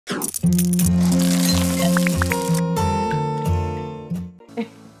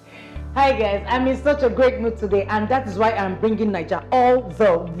Hi guys, I'm in such a great mood today, and that is why I'm bringing Naija all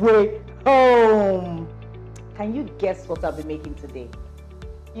the way home. Can you guess what I'll be making today?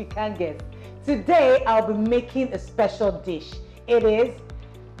 You can't guess. Today I'll be making a special dish. It is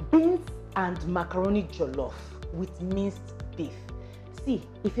beans and macaroni jollof with minced beef. See,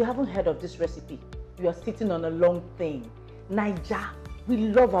 if you haven't heard of this recipe, you are sitting on a long thing. Naija, we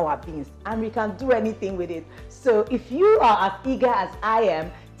love our beans and we can do anything with it. So if you are as eager as I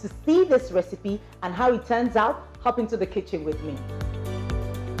am to see this recipe and how it turns out, hop into the kitchen with me.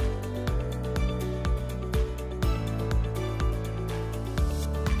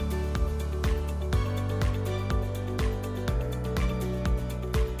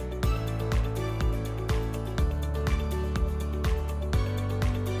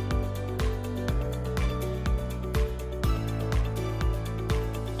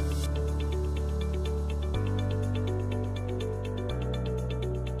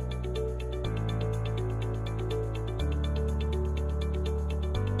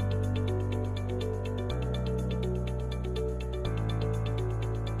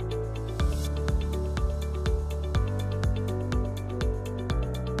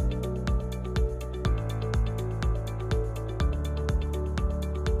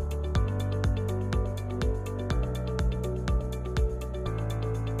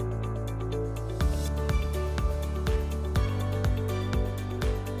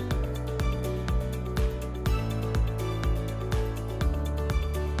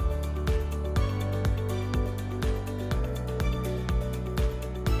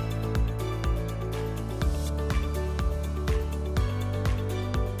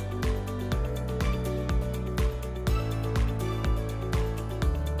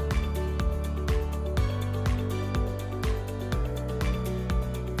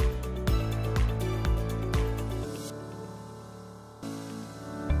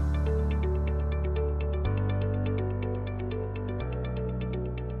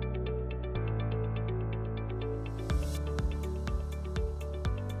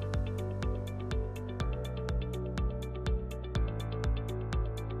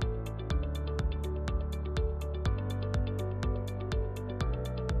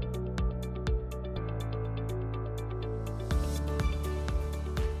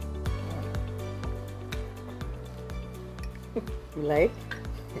 You like?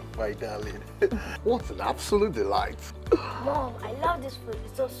 My darling, what an absolute delight. Mom, I love this food.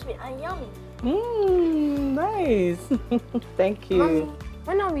 It's so sweet and yummy. Nice. Thank you. Mommy,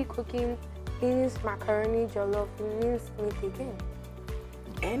 when are we cooking beans, macaroni, jollof, minced meat again?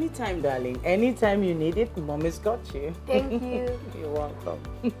 Anytime, darling. Anytime you need it, Mommy's got you. Thank you. You're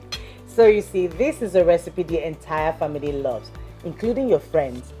welcome. So you see, this is a recipe the entire family loves, including your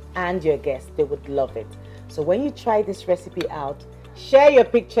friends and your guests. They would love it. So when you try this recipe out, share your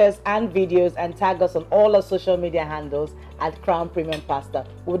pictures and videos and tag us on all our social media handles at Crown Premium Pasta.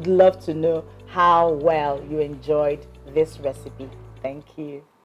 Would love to know how well you enjoyed this recipe. Thank you.